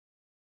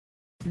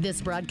This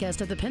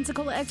broadcast of the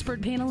Pensacola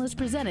Expert Panel is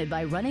presented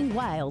by Running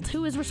Wild,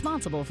 who is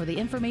responsible for the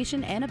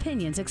information and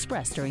opinions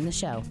expressed during the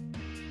show.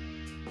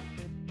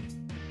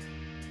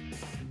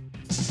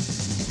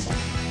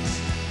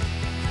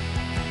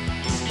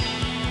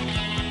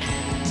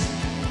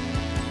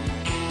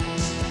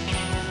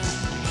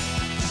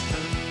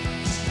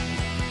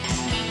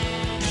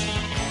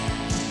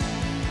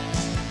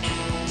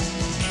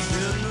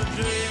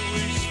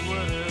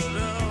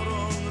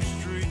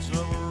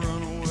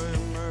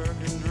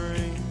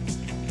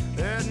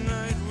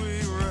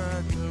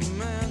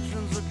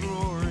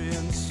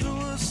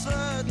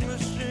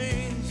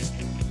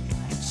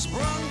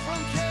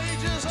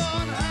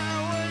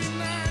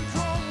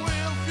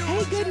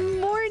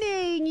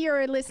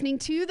 Listening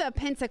to the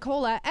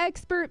Pensacola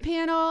Expert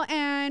Panel,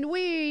 and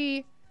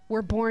we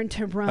were born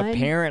to run.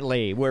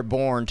 Apparently, we're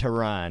born to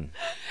run.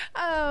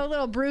 Oh,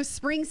 little Bruce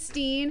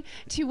Springsteen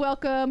to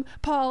welcome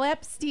Paul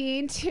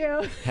Epstein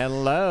to.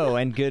 Hello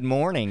and good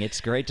morning. It's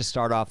great to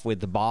start off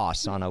with the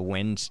boss on a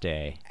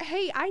Wednesday.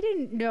 Hey, I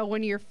didn't know one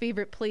of your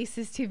favorite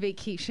places to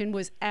vacation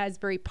was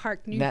Asbury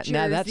Park, New Jersey.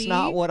 No, that's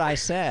not what I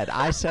said.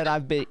 I said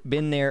I've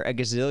been there a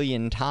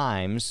gazillion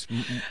times.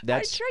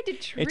 I tried to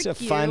trick you. It's a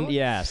fun,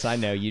 yes, I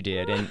know you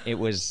did, and it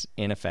was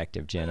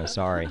ineffective, Jenna.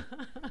 Sorry.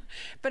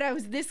 But I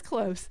was this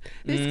close.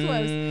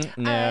 Close.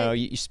 No,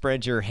 you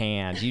spread your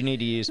hands. You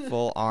need to use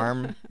full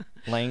arm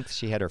length.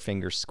 She had her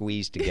fingers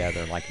squeezed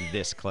together like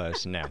this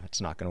close. No,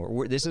 it's not going to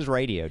work. This is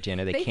radio,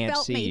 Jenna. They can't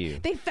see you.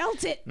 They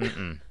felt it.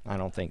 I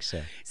don't think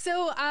so.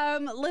 So,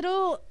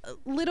 little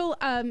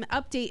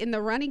update in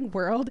the running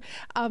world.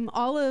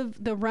 All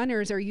of the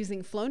runners are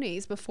using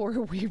Flonase before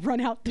we run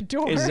out the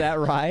door. Is that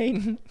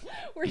right?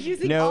 We're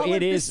using all of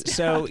this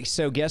stuff.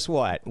 So guess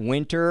what?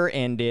 Winter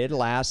ended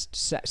last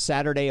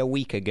Saturday a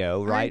week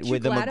ago, right? Aren't you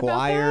With the glad about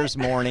McGuire's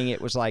that? morning,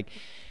 it was like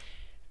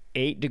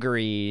 8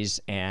 degrees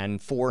and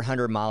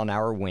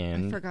 400-mile-an-hour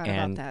wind. I forgot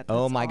and, about that.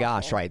 Oh That's my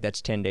gosh, awful. right?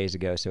 That's 10 days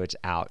ago, so it's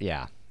out.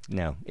 Yeah.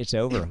 No, it's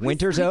over.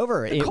 Winter's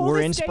over.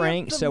 We're in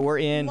spring, so we're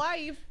in.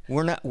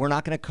 We're not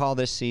going to call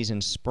this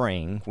season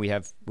spring. We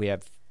have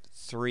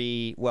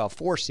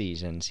 4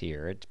 seasons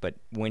here, but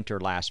winter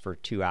lasts for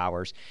 2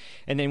 hours,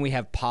 and then we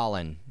have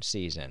pollen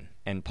season,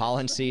 and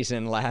pollen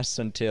season lasts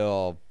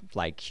until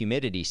like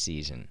humidity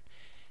season.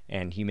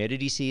 And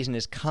humidity season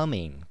is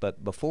coming.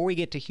 But before we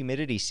get to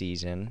humidity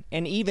season,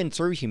 and even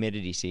through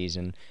humidity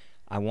season,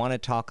 I want to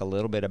talk a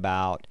little bit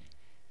about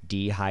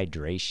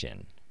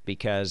dehydration.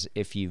 Because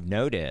if you've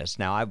noticed,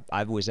 now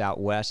I was out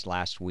west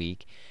last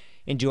week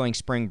enjoying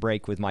spring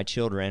break with my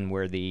children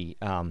where the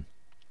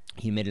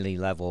humidity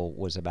level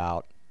was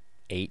about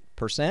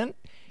 8%.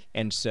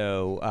 And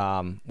so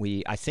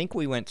I think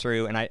we went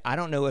through, and I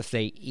don't know if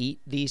they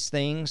eat these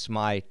things,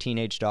 my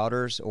teenage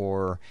daughters,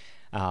 or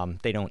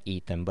they don't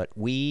eat them, but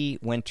we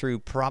went through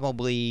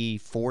probably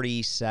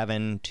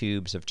 47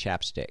 tubes of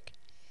chapstick.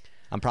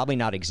 I'm probably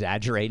not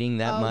exaggerating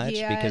that much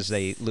because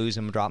they lose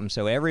them, drop them.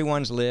 So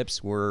everyone's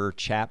lips were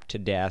chapped to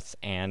death.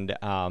 And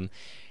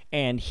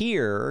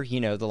here,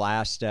 the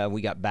last,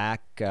 we got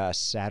back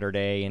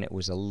Saturday and it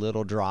was a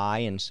little dry.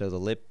 And so the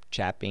lip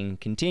chapping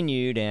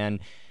continued.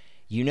 And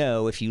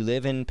if you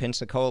live in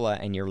Pensacola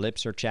and your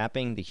lips are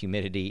chapping, the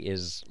humidity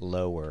is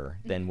lower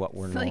than what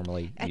we're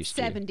normally used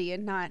to. At 70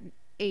 and not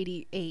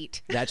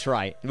 88. That's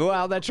right.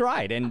 Well, that's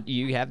right. And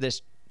you have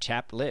this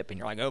chapped lip and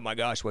you're like, oh my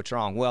gosh, what's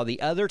wrong? Well, the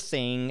other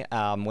thing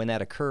when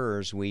that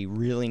occurs, we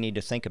really need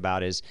to think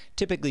about is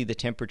typically the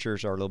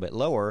temperatures are a little bit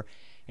lower.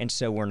 And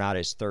so we're not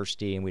as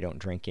thirsty and we don't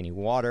drink any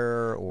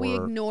water. Or we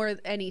ignore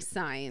any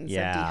signs of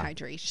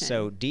dehydration.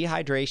 So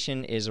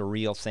dehydration is a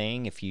real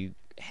thing. If you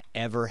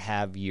ever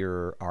have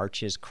your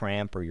arches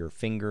cramp or your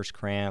fingers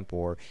cramp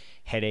or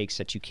headaches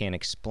that you can't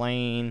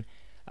explain,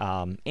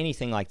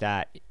 anything like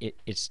that,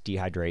 it's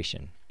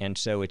dehydration. And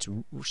so it's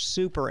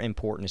super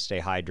important to stay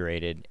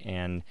hydrated.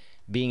 And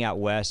being out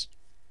west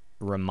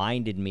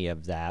reminded me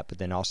of that, but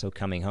then also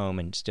coming home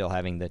and still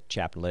having the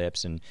chapped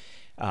lips. And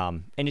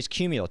it's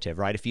cumulative,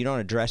 right? If you don't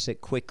address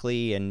it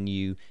quickly and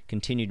you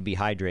continue to be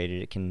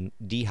dehydrated, it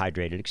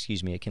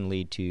can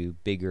lead to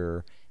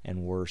bigger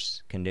and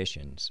worse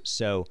conditions.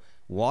 So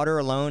water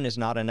alone is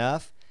not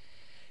enough.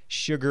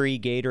 Sugary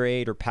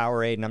Gatorade or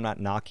Powerade, and I'm not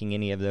knocking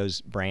any of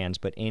those brands,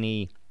 but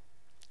any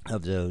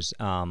of those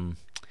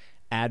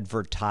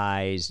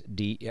advertised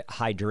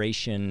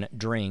hydration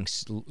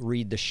drinks,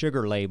 read the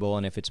sugar label,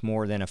 and if it's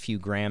more than a few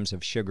grams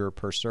of sugar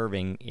per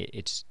serving,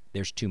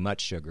 there's too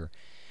much sugar.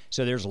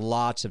 So there's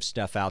lots of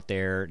stuff out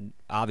there.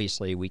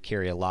 Obviously, we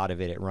carry a lot of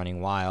it at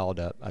Running Wild,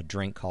 a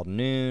drink called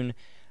Noon,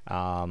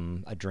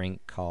 a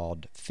drink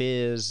called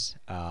Fizz.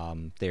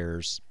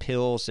 There's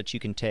pills that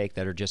you can take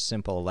that are just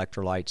simple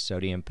electrolytes,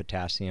 sodium,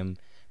 potassium,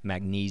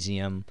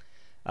 magnesium.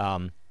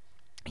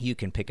 You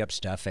can pick up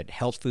stuff at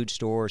health food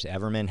stores.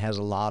 Everman has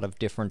a lot of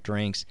different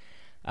drinks.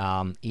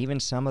 Even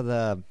some of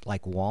the,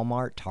 like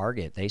Walmart,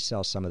 Target, they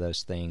sell some of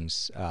those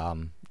things.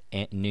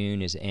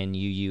 Noon is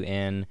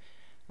N-U-U-N.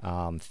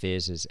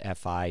 Fizz is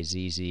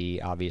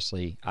F-I-Z-Z.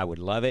 Obviously, I would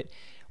love it.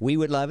 We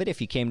would love it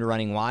if you came to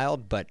Running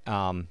Wild, but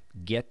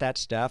get that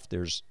stuff.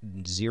 There's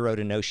 0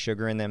 to no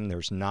sugar in them.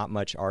 There's not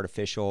much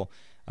artificial.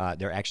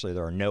 There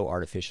are no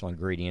artificial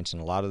ingredients in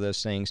a lot of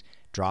those things.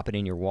 Drop it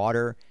in your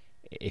water.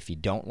 If you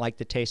don't like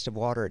the taste of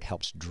water, it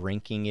helps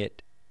drinking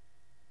it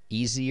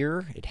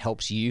easier. It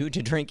helps you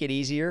to drink it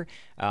easier,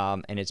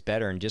 and it's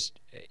better. And just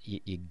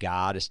you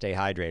got to stay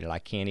hydrated. I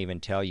can't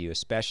even tell you,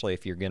 especially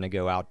if you're going to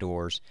go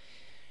outdoors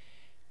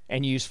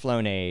and use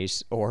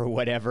Flonase or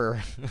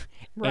whatever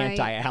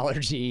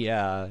anti-allergy,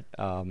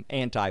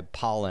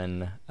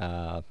 anti-pollen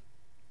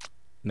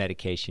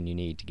medication you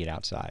need to get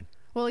outside.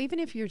 Well, even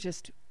if you're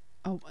just,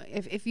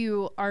 if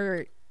you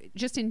are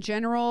just in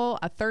general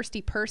a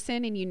thirsty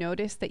person and you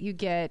notice that you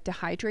get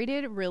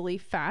dehydrated really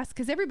fast,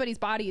 because everybody's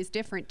body is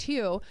different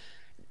too,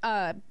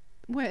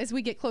 as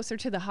we get closer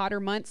to the hotter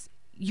months,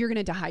 you're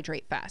going to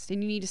dehydrate fast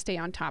and you need to stay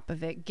on top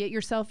of it. Get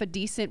yourself a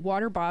decent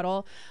water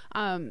bottle,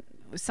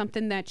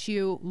 something that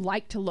you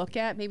like to look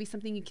at, maybe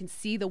something you can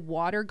see the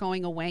water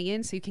going away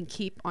in so you can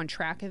keep on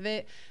track of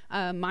it.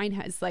 Mine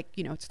has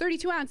it's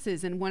 32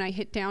 ounces. And when I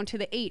hit down to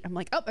the 8, I'm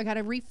like, oh, I got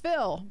to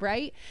refill,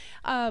 right?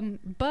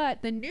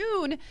 But the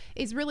Nuun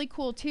is really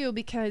cool too,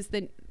 because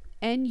the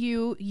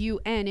NUUN,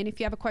 and if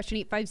you have a question,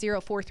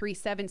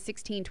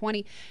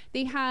 850-437-1620.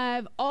 They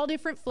have all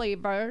different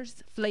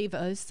flavors. I'm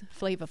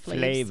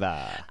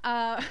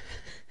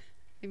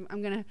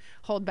going to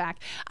hold back.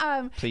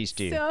 Please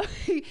do. So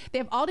they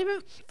have all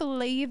different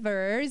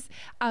flavors,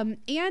 and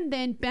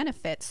then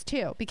benefits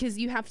too, because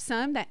you have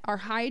some that are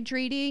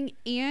hydrating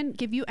and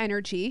give you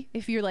energy.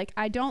 If you're like,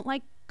 I don't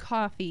like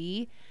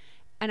coffee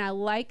and I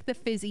like the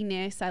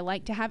fizziness, I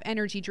like to have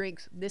energy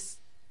drinks,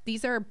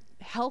 these are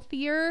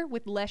healthier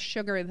with less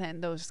sugar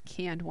than those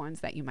canned ones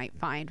that you might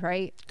find,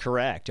 right?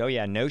 Correct. Oh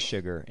yeah, no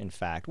sugar, in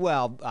fact.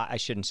 Well, I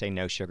shouldn't say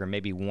no sugar,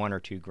 maybe 1 or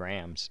 2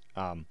 grams.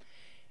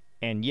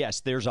 And yes,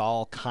 there's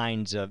all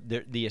kinds of,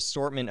 the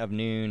assortment of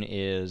Nuun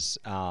is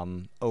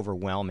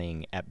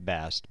overwhelming at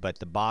best, but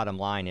the bottom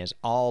line is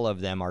all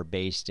of them are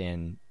based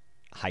in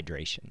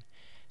hydration.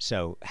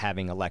 So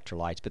having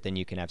electrolytes, but then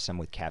you can have some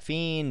with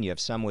caffeine, you have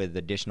some with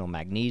additional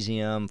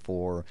magnesium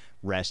for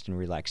rest and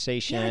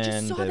relaxation. Yeah, I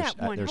just saw that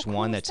one. There's How cool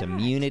one is that's that?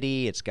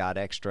 immunity. It's got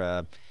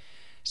extra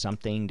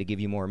something to give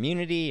you more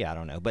immunity. I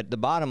don't know. But the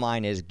bottom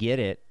line is get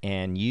it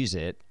and use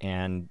it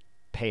and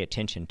pay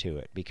attention to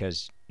it,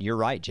 because you're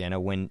right,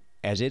 Jenna,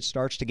 as it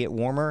starts to get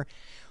warmer,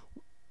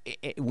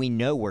 we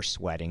know we're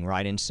sweating,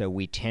 right? And so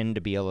we tend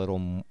to be a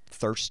little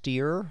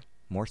thirstier.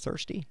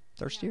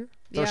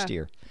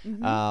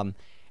 Mm-hmm.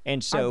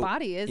 And so our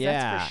body is,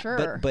 that's for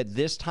sure. But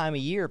this time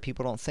of year,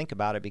 people don't think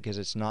about it because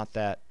it's not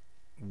that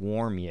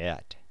warm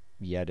yet.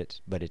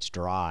 But it's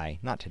dry.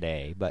 Not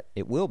today, but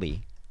it will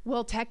be.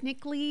 Well,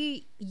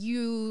 technically,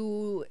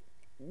 you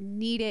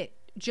need it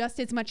just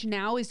as much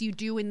now as you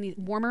do in the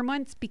warmer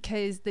months,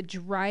 because the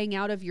drying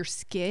out of your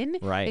skin,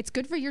 right? It's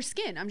good for your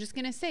skin. I'm just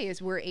gonna say,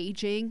 as we're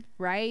aging,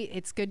 right?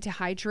 It's good to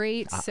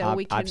hydrate, so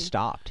we can. I've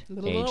stopped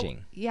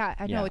aging. Yeah,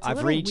 I know it's a I've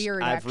little reached,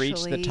 weird. I've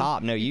reached the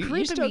top. No,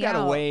 you still got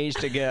a ways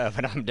to go,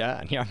 but I'm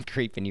done. Yeah, I'm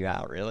creeping you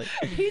out, really.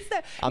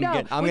 I'm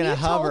gonna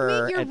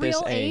hover your at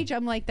real this age.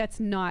 I'm like, that's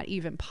not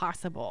even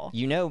possible.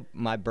 You know,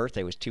 my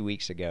birthday was 2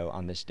 weeks ago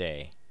on this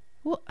day.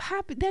 Well,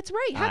 that's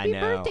right. Happy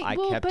birthday. I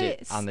kept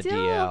it on the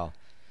DL.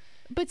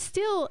 But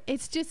still,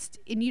 it's just,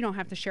 and you don't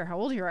have to share how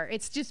old you are.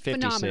 It's just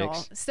 56. phenomenal.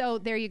 So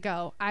there you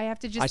go. I have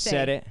to just say. I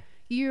said it.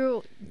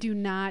 You do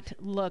not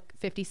look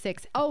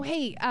 56. Oh,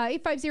 hey,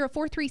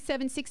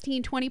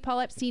 850-437-1620.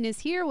 Paul Epstein is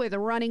here with a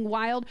Running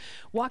Wild,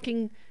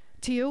 walking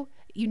to you.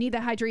 You need the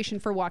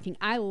hydration for walking.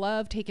 I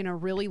love taking a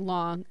really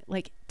long,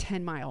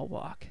 10-mile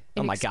walk.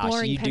 Oh my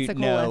gosh, you do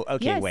know.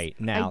 Okay, yes, wait.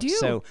 Now, I do.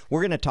 So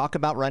we're going to talk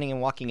about running and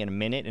walking in a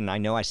minute, and I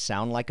know I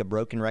sound like a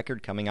broken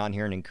record coming on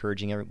here and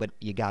encouraging everybody, but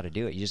you got to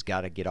do it. You just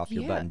got to get off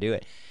your butt and do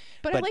it.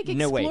 But I like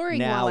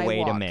exploring while I walk. Now,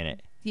 wait a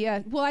minute.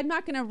 Yeah, well, I'm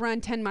not going to run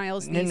 10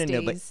 miles these days.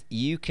 No, but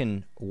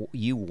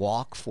you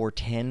walk for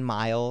 10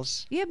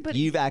 miles? Yeah, but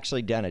you've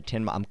actually done a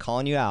 10 mile. I'm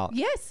calling you out.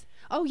 Yes.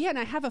 Oh, yeah, and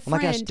I have a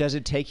friend. Oh, my gosh, does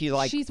it take you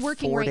she's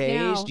working 4 right days?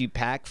 now. Do you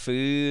pack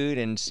food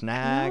and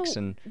snacks?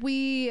 No,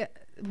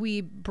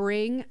 we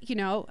bring,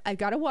 I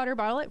got a water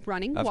bottle at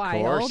Running Wild.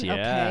 Of course, yeah.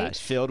 Okay. It's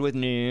filled with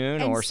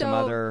Nuun or some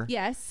other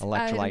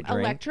electrolyte drink.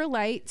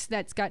 Electrolytes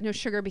that's got no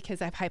sugar,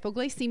 because I have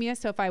hypoglycemia.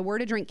 So if I were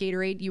to drink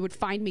Gatorade, you would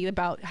find me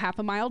about half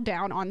a mile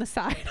down on the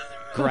side.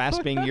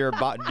 Grasping your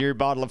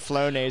bottle of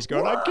Flonase,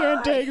 going, I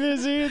can't take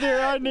this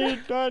either. I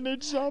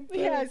need something.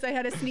 Yes, I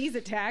had a sneeze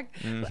attack.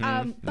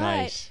 Mm-hmm. But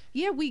nice.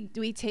 Yeah,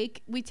 we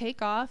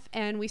take off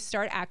and we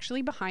start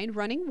actually behind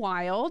Running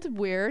Wild,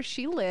 where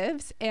she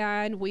lives,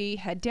 and we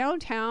head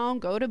downtown,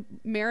 go to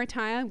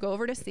Maritime, go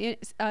over to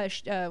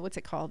what's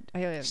it called?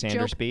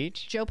 Sanders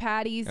Beach, Joe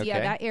Patty's, okay.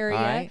 Yeah, that area.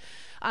 Right.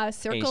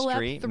 Circle A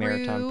Street, up through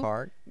Maritime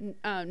Park,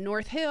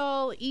 North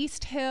Hill,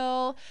 East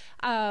Hill,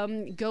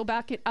 go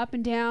back up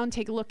and down,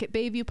 take a look at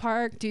Bayview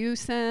Park, do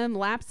some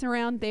laps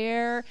around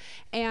there.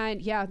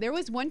 And yeah, there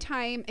was one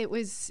time, it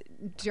was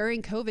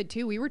during COVID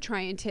too, we were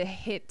trying to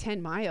hit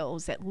 10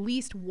 miles at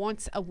least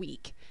once a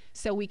week.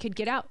 so we could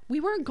get out. We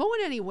weren't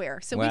going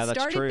anywhere. So we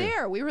started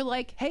there. We were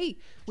like, hey,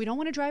 we don't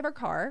want to drive our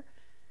car.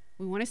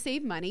 We want to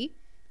save money.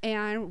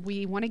 And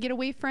we want to get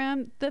away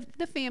from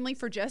the family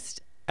for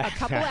just a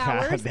couple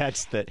hours.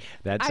 That's it.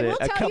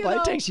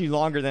 It takes you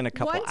longer than a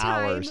couple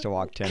hours to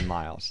walk 10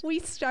 miles. We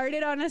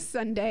started on a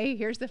Sunday.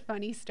 Here's the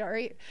funny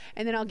story.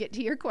 And then I'll get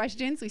to your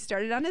questions. We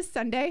started on a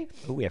Sunday.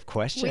 Oh, we have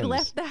questions. We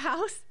left the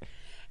house.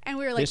 And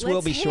we were like, this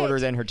will be shorter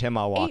than her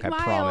 10-mile walk. I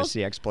promise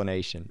the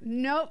explanation.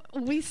 Nope.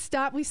 We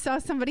stopped. We saw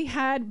somebody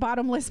had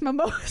bottomless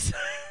mimosa.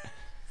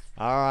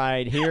 All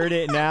right, here it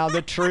is. Now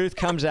the truth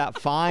comes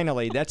out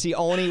finally. That's the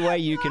only way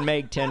you can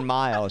make 10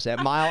 miles.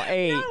 At mile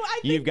 8,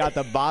 you've got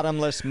the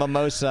bottomless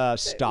mimosa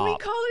stop. We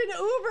call it an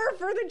Uber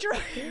for the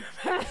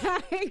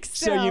drive.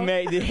 So you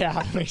made,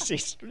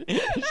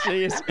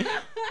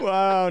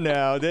 whoa,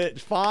 no.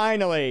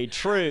 Finally,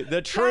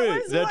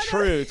 the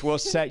truth will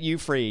set you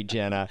free,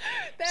 Jenna.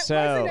 That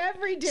wasn't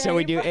every day. So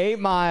we do 8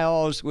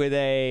 miles with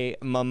a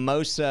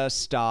mimosa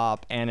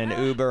stop and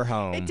an Uber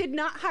home. It did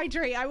not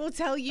hydrate, I will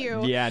tell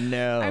you. Yeah,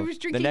 no. I was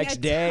drinking the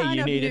next day,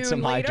 you needed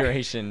some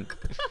hydration.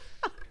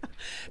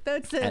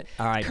 That's a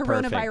right,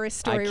 coronavirus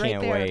story right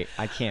there.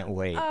 I can't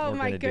wait. Oh,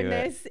 my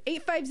goodness.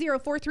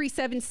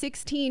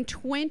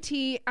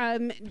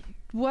 850-437-1620.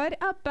 What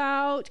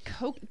about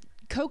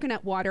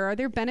coconut water? Are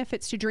there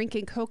benefits to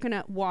drinking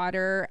coconut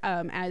water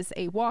as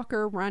a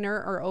walker,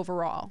 runner, or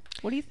overall?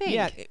 What do you think?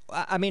 Yeah,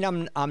 I mean,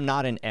 I'm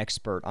not an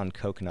expert on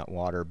coconut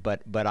water,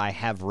 but I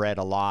have read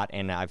a lot,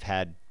 and I've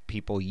had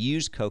people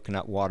use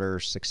coconut water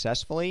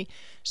successfully.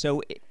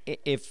 So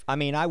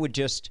I would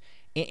just,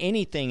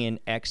 anything in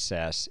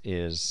excess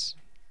is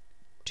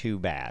too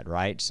bad,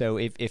 right? So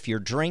if you're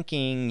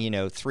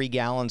drinking, 3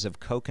 gallons of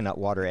coconut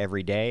water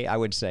every day, I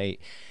would say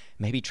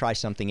maybe try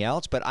something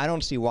else, but I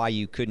don't see why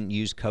you couldn't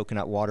use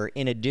coconut water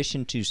in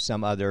addition to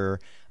some other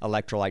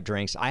electrolyte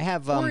drinks. I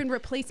have or in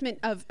replacement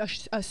of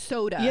a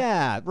soda.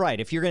 Yeah, right.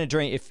 If you're going to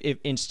drink, if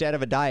instead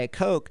of a Diet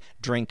Coke,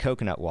 drink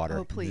coconut water.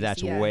 Oh, please,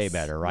 that's yes. way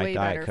better, right? Way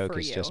Diet better Coke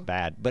is you. just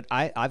bad. But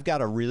I've got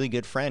a really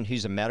good friend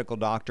who's a medical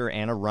doctor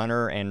and a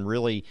runner and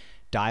really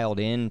dialed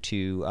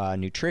into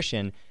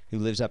nutrition, who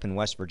lives up in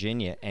West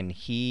Virginia, and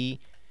he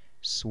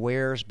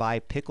swears by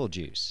pickle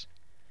juice.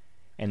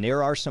 And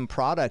there are some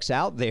products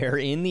out there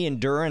in the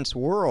endurance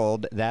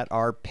world that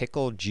are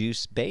pickle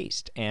juice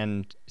based.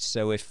 And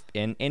so if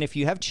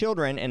you have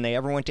children and they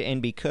ever went to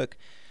NB Cook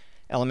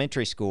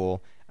Elementary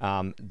School,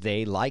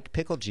 they like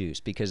pickle juice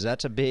because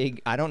that's a big,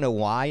 I don't know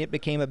why it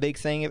became a big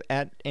thing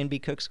at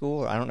NB Cook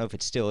School. I don't know if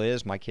it still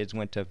is. My kids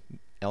went to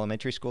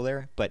elementary school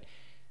there, but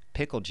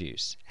pickle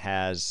juice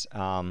has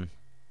a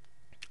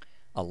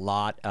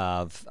lot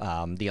of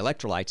the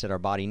electrolytes that our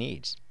body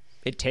needs.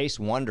 It tastes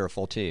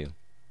wonderful too.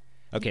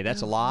 Okay,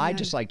 that's a lie,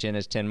 just like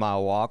Jenna's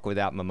 10-mile walk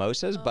without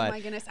mimosas. Oh, but my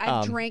goodness.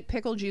 I drank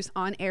pickle juice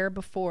on air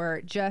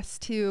before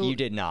just to... You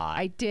did not?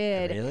 I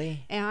did.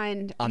 Really?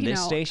 And, on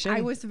this station?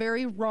 I was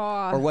very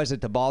raw. Or was it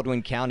the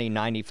Baldwin County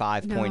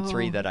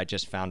 95.3 that I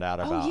just found out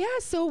about? Oh, yeah.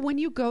 So when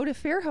you go to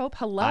Fairhope,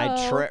 hello.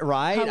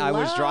 Right? Hello. I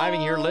was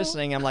driving here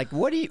listening. I'm like,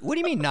 what do you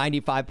mean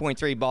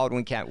 95.3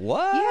 Baldwin County?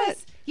 What?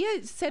 Yes. Yeah,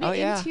 set it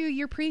into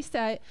your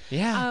preset.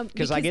 Yeah,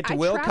 because I get to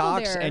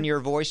Wilcox and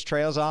your voice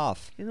trails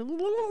off.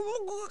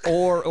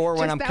 Or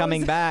when I'm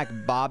coming back,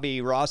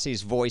 Bobby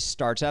Rossi's voice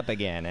starts up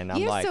again, and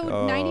I'm like, so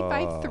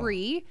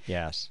 95.3.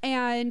 Yes.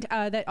 And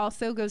that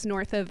also goes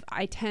north of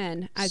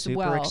I-10 as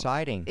well. Super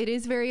exciting. It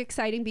is very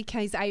exciting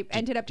because I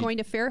ended up going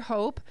to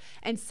Fairhope,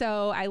 and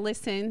so I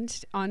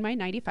listened on my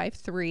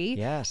 95.3.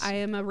 Yes. I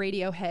am a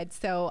radio head,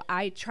 so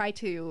I try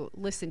to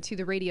listen to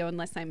the radio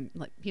unless I'm,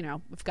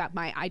 I've got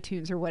my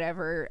iTunes or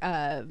whatever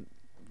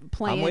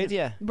playing. I'm with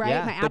you. Right?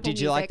 Yeah. My Apple but did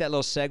you Music. like that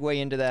little segue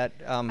into that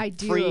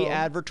free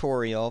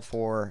advertorial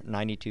for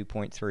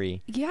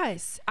 92.3?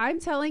 Yes. I'm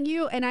telling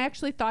you, and I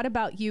actually thought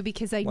about you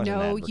because I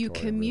know you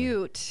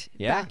commute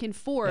back and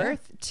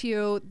forth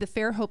to the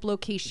Fairhope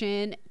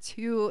location,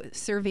 to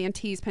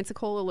Cervantes,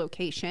 Pensacola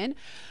location.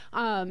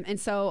 And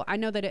so I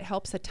know that it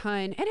helps a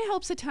ton. And it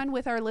helps a ton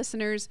with our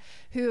listeners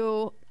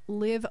who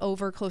live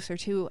over closer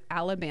to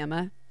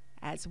Alabama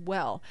as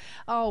well.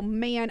 Oh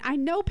man, I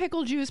know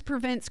pickle juice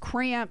prevents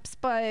cramps,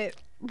 but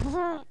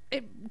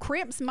it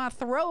cramps my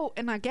throat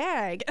and I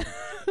gag.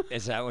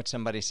 Is that what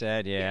somebody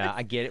said? Yeah,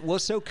 I get it. Well,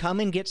 so come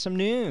and get some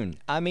Noon.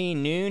 I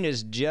mean, Noon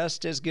is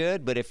just as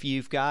good, but if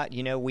you've got,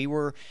 we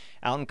were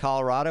out in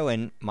Colorado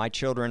and my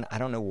children, I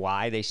don't know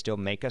why they still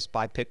make us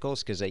buy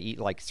pickles because they eat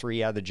like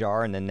 3 out of the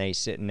jar and then they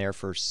sit in there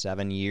for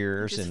 7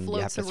 years and you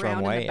have to throw them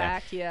away. In the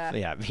back,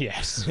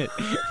 yes.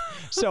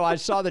 So I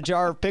saw the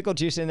jar of pickle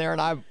juice in there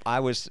and I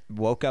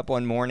woke up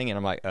one morning and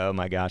I'm like, oh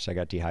my gosh, I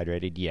got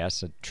dehydrated.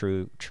 Yes,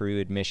 true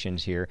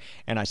admissions here.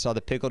 And I saw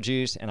the pickle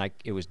juice and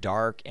it was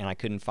dark and I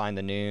couldn't find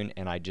the Noon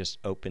and I just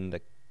opened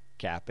the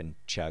cap and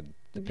chugged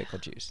the pickle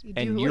juice.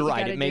 And you're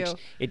right,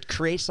 it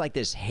creates like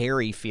this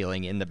hairy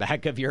feeling in the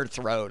back of your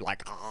throat,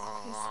 like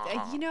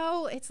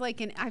it's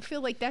like I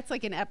feel like that's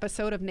like an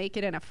episode of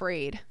Naked and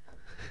Afraid.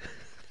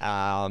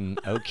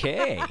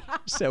 Okay.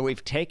 So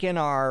we've taken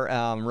our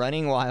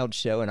Running Wild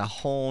show in a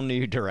whole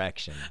new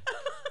direction.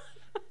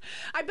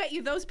 I bet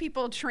you those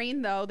people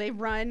train, though. They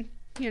run,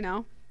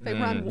 they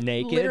run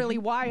naked? Literally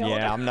wild.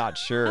 Yeah, I'm not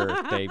sure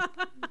if they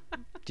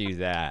do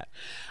that.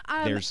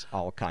 There's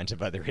all kinds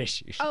of other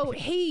issues. Oh,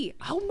 hey.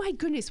 Oh, my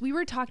goodness. We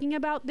were talking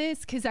about this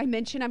because I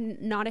mentioned I'm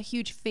not a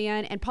huge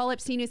fan. And Paul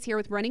Epstein is here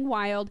with Running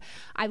Wild.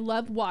 I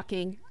love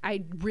walking.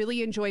 I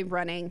really enjoy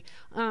running.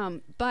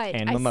 But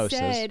and I mimosas.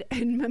 said,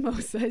 and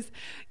mimosas.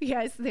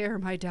 Yes, they're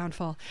my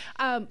downfall.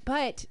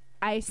 But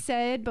I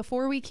said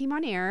before we came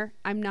on air,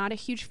 I'm not a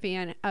huge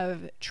fan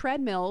of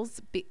treadmills.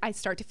 I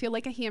start to feel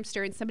like a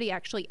hamster. And somebody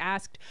actually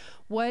asked,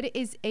 what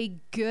is a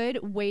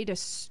good way to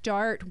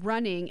start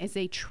running? Is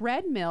a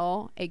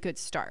treadmill a good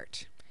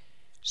start?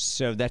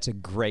 So that's a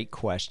great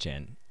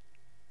question.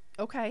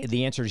 Okay.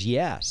 The answer is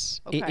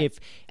yes. Okay. If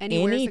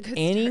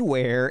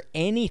anywhere,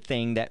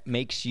 anything that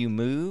makes you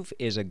move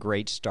is a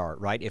great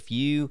start, right? If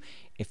you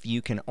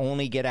can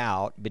only get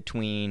out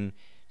between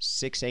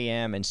 6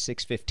 a.m. and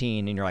 6:15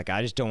 and you're like,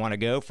 I just don't want to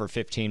go for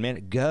 15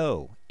 minutes,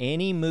 go.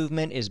 Any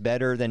movement is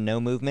better than no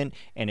movement.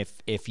 And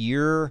if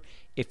you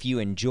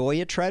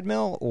enjoy a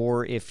treadmill,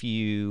 or if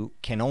you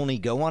can only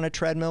go on a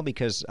treadmill,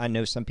 because I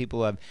know some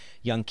people have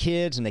young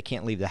kids and they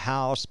can't leave the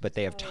house, but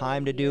they have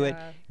time to do it,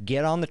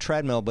 get on the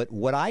treadmill. But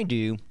what I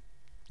do,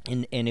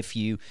 and if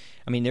you,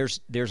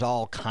 there's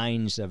all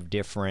kinds of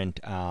different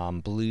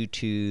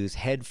Bluetooth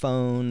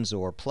headphones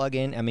or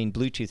plug-in.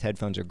 Bluetooth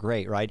headphones are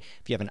great, right?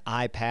 If you have an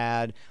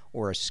iPad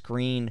or a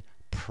screen,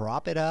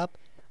 prop it up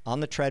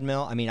on the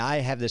treadmill. I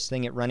have this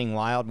thing at Running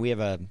Wild. We have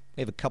a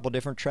couple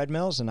different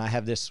treadmills, and I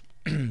have this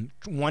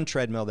one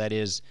treadmill that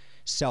is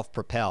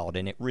self-propelled,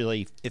 and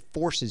it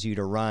forces you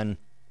to run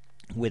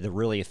with a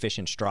really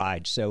efficient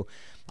stride. So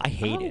I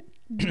hate it.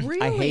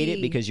 Really? I hate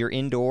it because you're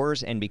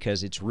indoors and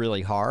because it's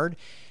really hard.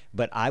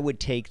 But I would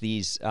take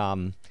these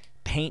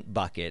paint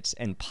buckets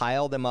and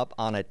pile them up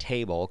on a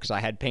table, because I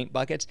had paint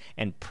buckets,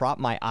 and prop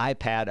my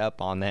iPad up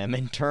on them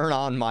and turn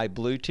on my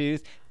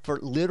Bluetooth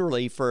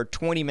for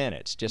 20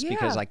 minutes, just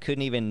because I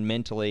couldn't even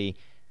mentally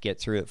get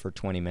through it for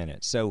 20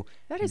 minutes. So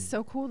that is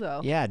so cool,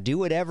 though. Yeah, do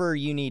whatever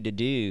you need to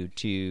do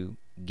to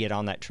get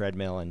on that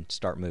treadmill and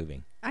start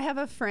moving. I have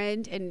a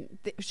friend, and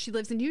she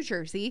lives in New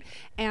Jersey,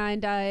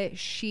 and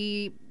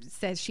she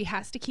says she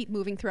has to keep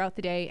moving throughout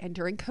the day. And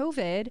during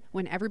COVID,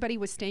 when everybody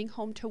was staying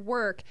home to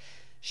work,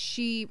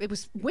 it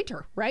was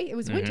winter, right? It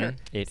was winter.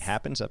 It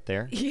happens up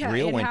there. Yeah,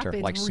 real it winter,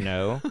 happens. like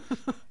snow.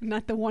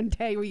 Not the one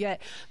day we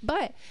get.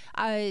 But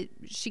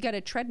she got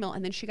a treadmill,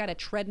 and then she got a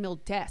treadmill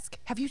desk.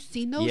 Have you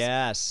seen those?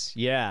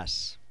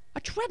 Yes. A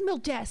treadmill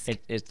desk.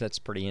 That's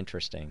pretty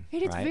interesting.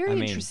 It is right?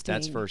 very interesting.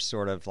 That's for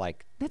sort of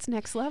like... That's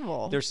next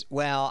level.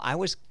 I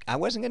wasn't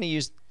going to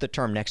use the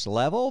term next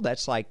level.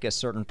 That's like a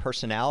certain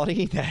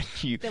personality that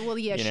you... Well,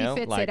 yeah, she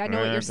fits it. I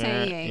know what you're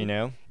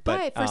saying.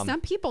 But for some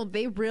people,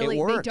 they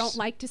don't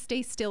like to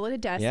stay still at a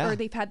desk, or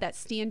they've had that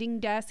standing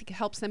desk. It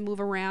helps them move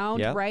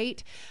around,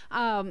 right?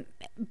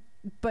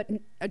 But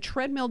a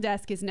treadmill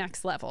desk is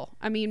next level.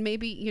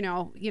 Maybe,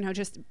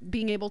 just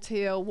being able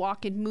to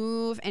walk and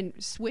move and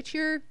switch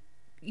your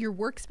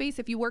workspace.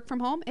 If you work from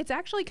home, it's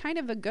actually kind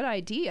of a good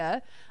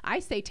idea. I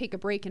say take a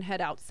break and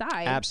head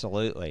outside.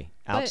 Absolutely.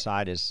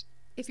 Outside is...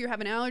 If you're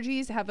having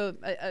allergies, have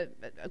a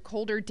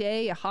colder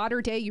day, a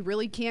hotter day, you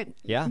really can't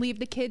leave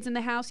the kids in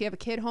the house, you have a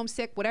kid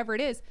homesick, whatever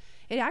it is,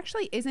 it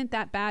actually isn't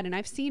that bad. And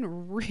I've seen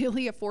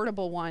really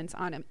affordable ones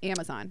on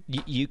Amazon.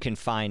 You can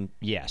find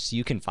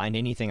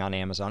anything on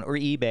Amazon or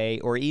eBay,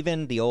 or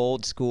even the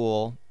old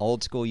school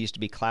used to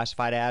be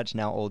classified ads.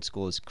 Now old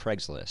school is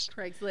Craigslist,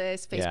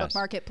 Facebook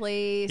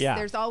Marketplace.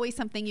 There's always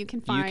something you can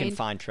find. You can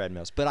find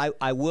treadmills. But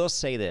I will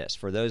say this,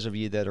 for those of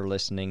you that are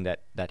listening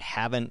that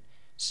haven't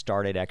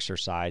started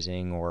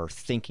exercising or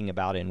thinking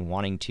about it and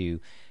wanting to,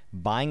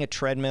 buying a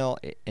treadmill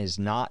is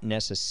not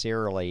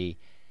necessarily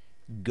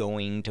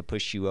going to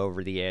push you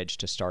over the edge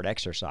to start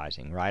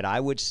exercising, right? I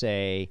would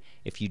say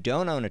if you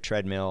don't own a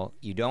treadmill,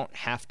 you don't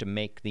have to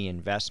make the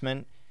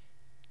investment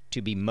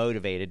to be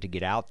motivated to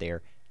get out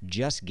there.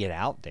 Just get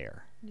out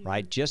there,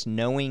 right? Just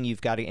knowing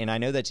you've got to, and I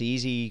know that's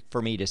easy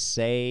for me to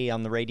say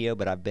on the radio,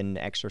 but I've been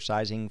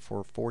exercising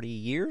for 40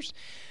 years.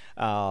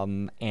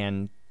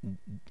 And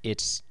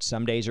it's,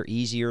 some days are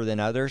easier than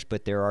others,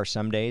 but there are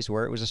some days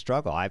where it was a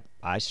struggle.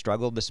 I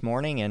struggled this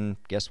morning, and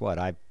guess what?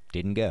 I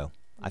didn't go.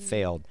 I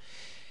failed.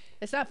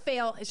 It's not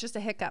fail. It's just a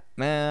hiccup.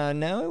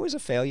 No, it was a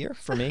failure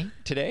for me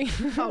today.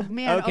 Oh,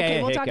 man.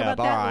 Okay, we'll talk about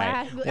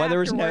that Well, there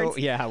was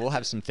we'll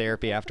have some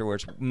therapy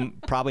afterwards.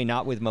 Probably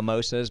not with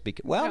mimosas.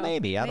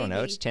 Maybe. I don't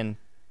know. It's 10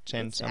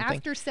 something.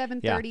 After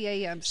 7:30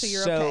 a.m., so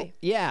you're okay.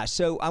 Yeah,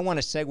 so I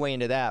want to segue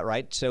into that,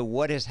 right? So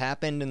what has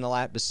happened in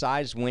the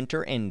besides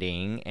winter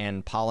ending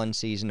and pollen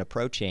season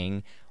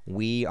approaching,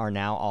 we are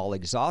now all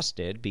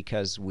exhausted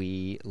because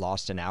we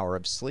lost an hour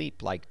of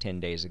sleep like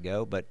 10 days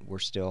ago, but we're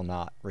still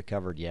not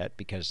recovered yet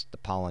because the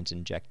pollen's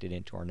injected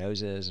into our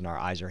noses and our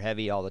eyes are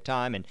heavy all the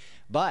time.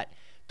 But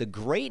the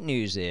great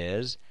news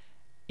is,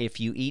 if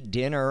you eat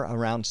dinner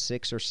around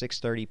 6 or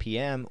 6:30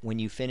 p.m., when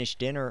you finish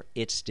dinner,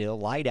 it's still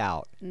light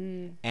out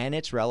and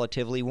it's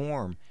relatively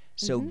warm.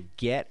 So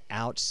get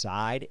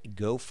outside,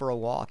 go for a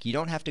walk. You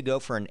don't have to go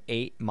for an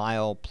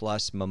 8-mile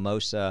plus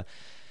mimosa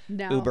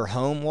Uber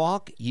home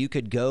walk. You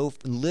could go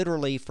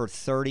literally for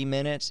 30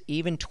 minutes,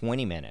 even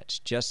 20 minutes.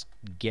 Just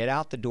get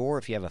out the door.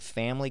 If you have a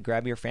family,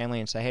 grab your family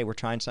and say, hey, we're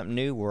trying something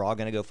new. We're all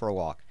going to go for a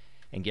walk.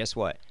 And guess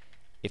what?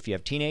 If you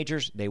have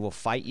teenagers, they will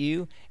fight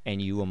you,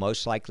 and you will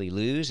most likely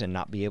lose and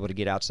not be able to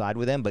get outside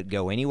with them, but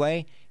go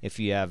anyway. If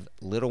you have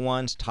little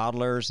ones,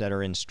 toddlers that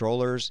are in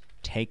strollers,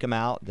 take them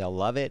out. They'll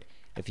love it.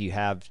 If you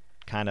have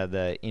kind of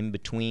the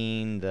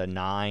in-between, the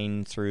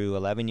 9 through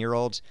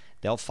 11-year-olds,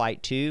 they'll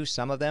fight too.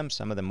 Some of them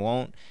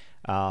won't.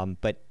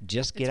 But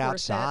just get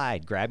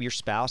outside. Grab your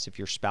spouse. If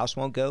your spouse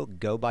won't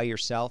go by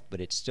yourself, but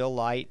it's still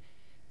light.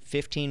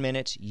 15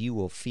 minutes, you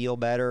will feel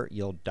better,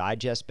 you'll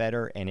digest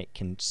better, and it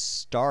can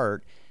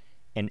start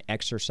an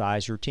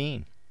exercise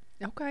routine.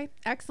 Okay,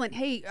 excellent.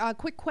 Hey,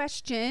 quick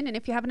question, and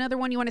if you have another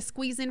one you want to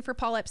squeeze in for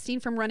Paul Epstein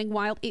from Running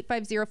Wild,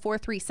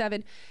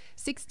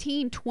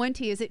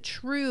 850-437-1620. Is it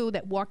true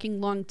that walking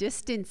long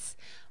distance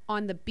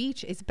on the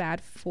beach is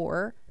bad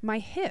for my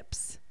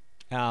hips?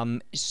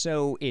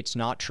 So it's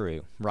not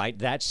true, right?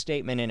 That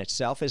statement in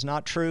itself is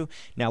not true.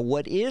 Now,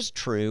 what is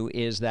true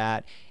is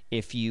that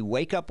if you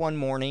wake up one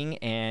morning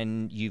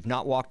and you've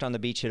not walked on the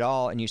beach at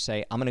all and you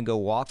say, I'm going to go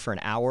walk for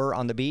an hour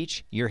on the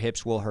beach, your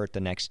hips will hurt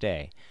the next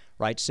day,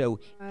 right? So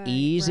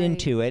ease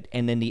into it.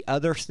 And then the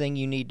other thing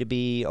you need to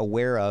be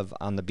aware of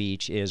on the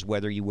beach is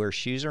whether you wear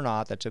shoes or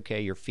not. That's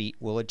okay. Your feet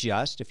will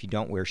adjust if you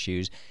don't wear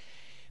shoes.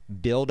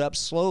 Build up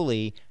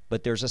slowly,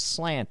 but there's a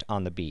slant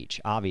on the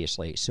beach,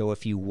 obviously. So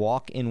if you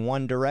walk in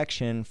one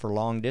direction for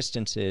long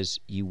distances,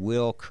 you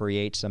will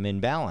create some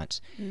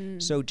imbalance.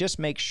 So just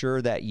make sure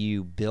that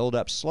you build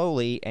up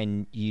slowly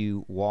and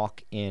you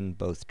walk in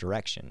both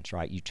directions,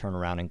 right? You turn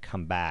around and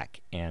come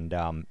back. And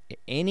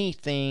any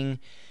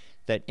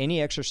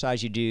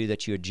exercise you do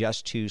that you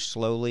adjust to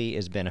slowly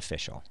is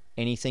beneficial.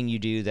 Anything you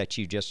do that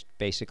you just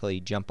basically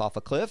jump off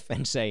a cliff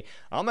and say,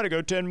 I'm going to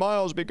go 10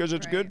 miles because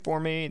it's good for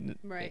me,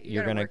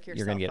 you're going to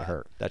get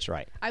hurt. That's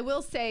right. I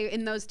will say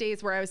in those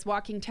days where I was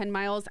walking 10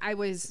 miles, I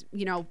was,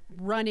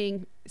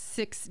 running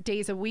 6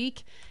 days a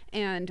week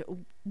and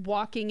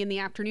walking in the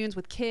afternoons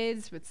with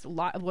kids. It's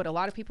what a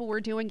lot of people were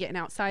doing, getting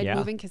outside,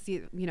 moving, because,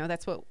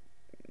 that's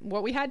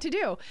what we had to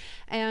do.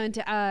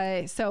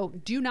 And so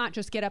do not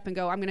just get up and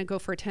go, I'm going to go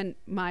for a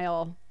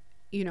 10-mile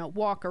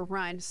walk or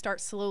run. Start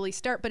slowly,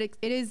 but it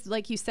is,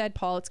 like you said,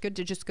 Paul, it's good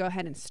to just go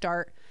ahead and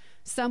start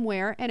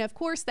somewhere. And of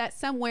course, that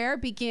somewhere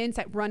begins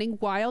at Running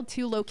Wild,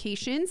 2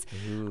 locations.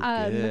 Ooh,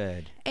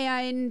 good.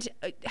 And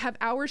have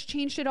hours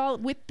changed at all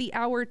with the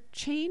hour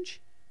change?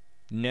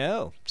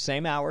 No,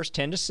 same hours,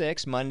 10 to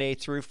 6, Monday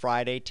through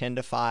Friday, 10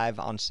 to 5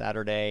 on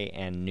Saturday,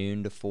 and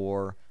noon to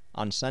 4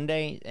 on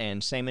Sunday.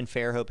 And same in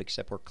Fairhope,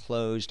 except we're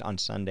closed on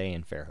Sunday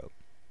in Fairhope.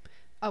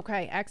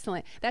 Okay,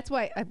 excellent. That's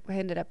why I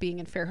ended up being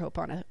in Fairhope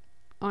on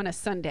a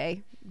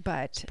Sunday,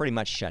 but it's pretty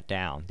much shut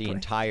down. The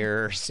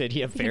entire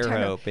city of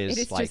Fairhope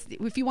is like just,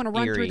 if you want to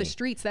run through the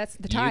streets, that's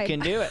the time. You can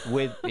do it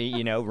with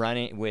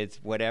running with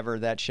whatever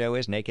that show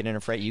is, Naked and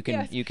Afraid. You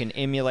can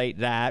emulate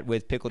that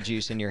with pickle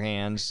juice in your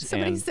hands.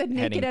 Somebody said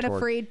Naked and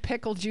Afraid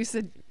pickle juice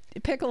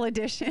pickle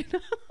edition.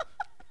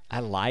 I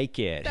like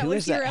it. Who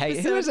is that?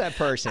 Hey, who is that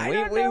person?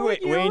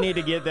 We need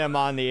to get them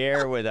on the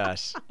air with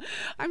us.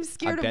 I'm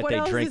scared of what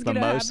else is going to happen.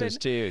 I bet they drink mimosas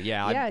too.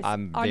 Yeah, yes,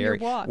 I'm on very your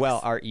walks.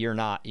 Well.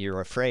 You're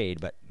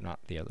afraid, but not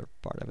the other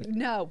part of it.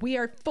 No, we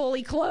are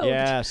fully clothed.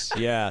 Yes.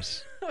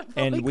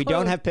 And we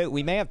don't have.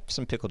 We may have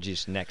some pickle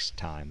juice next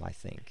time, I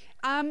think.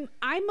 I'm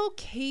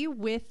okay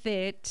with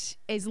it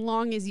as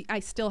long as I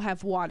still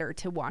have water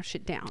to wash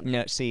it down.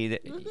 No, see,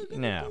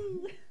 no.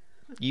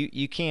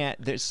 You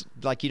can't. There's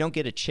you don't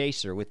get a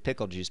chaser with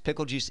pickle juice.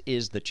 Pickle juice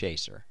is the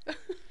chaser.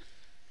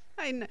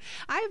 I know.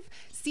 I've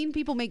seen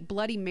people make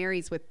Bloody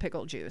Marys with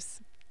pickle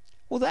juice.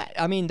 Well,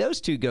 those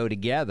two go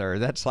together.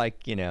 That's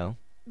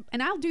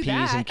and I'll do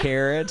peas and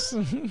carrots.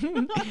 I'll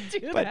do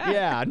But that.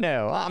 yeah,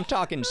 no, I'm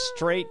talking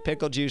straight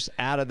pickle juice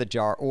out of the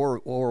jar.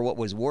 Or what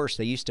was worse,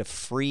 they used to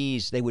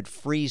freeze. They would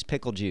freeze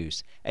pickle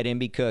juice at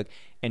MB Cook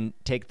and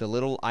take the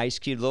little ice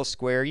cube, little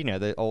square,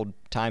 the old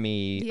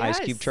timey ice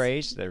cube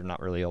trays. They're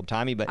not really old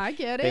timey, but I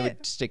get they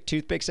would stick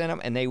toothpicks in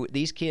them, and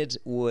these kids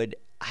would.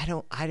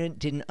 I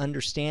didn't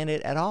understand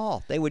it at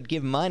all. They would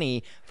give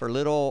money for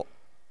little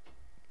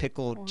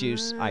pickle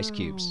juice ice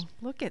cubes.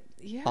 Look at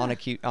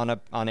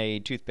on a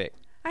toothpick.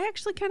 I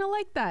actually kind of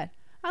like that.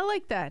 I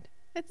like that.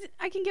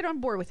 I can get on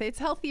board with it. It's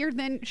healthier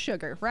than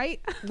sugar, right?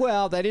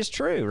 Well, that is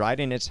true, right?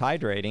 And it's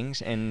hydrating,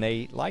 and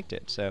they liked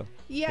it. So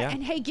yeah.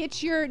 And hey,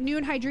 get your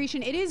Nuun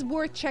hydration. It is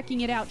worth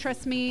checking it out.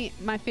 Trust me,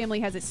 my family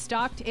has it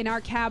stocked in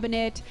our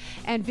cabinet.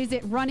 And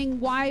visit Running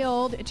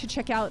Wild to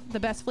check out the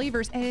best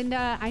flavors. And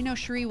I know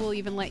Sheree will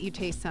even let you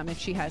taste some if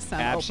she has some.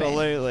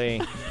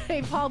 Absolutely.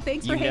 Hey, Paul,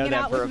 thanks for hanging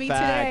out with me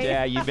today.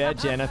 Yeah, you bet,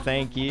 Jenna.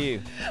 Thank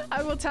you.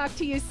 I will talk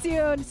to you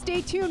soon.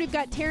 Stay tuned. We've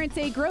got Terrence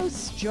A.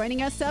 Gross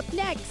joining us up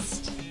next.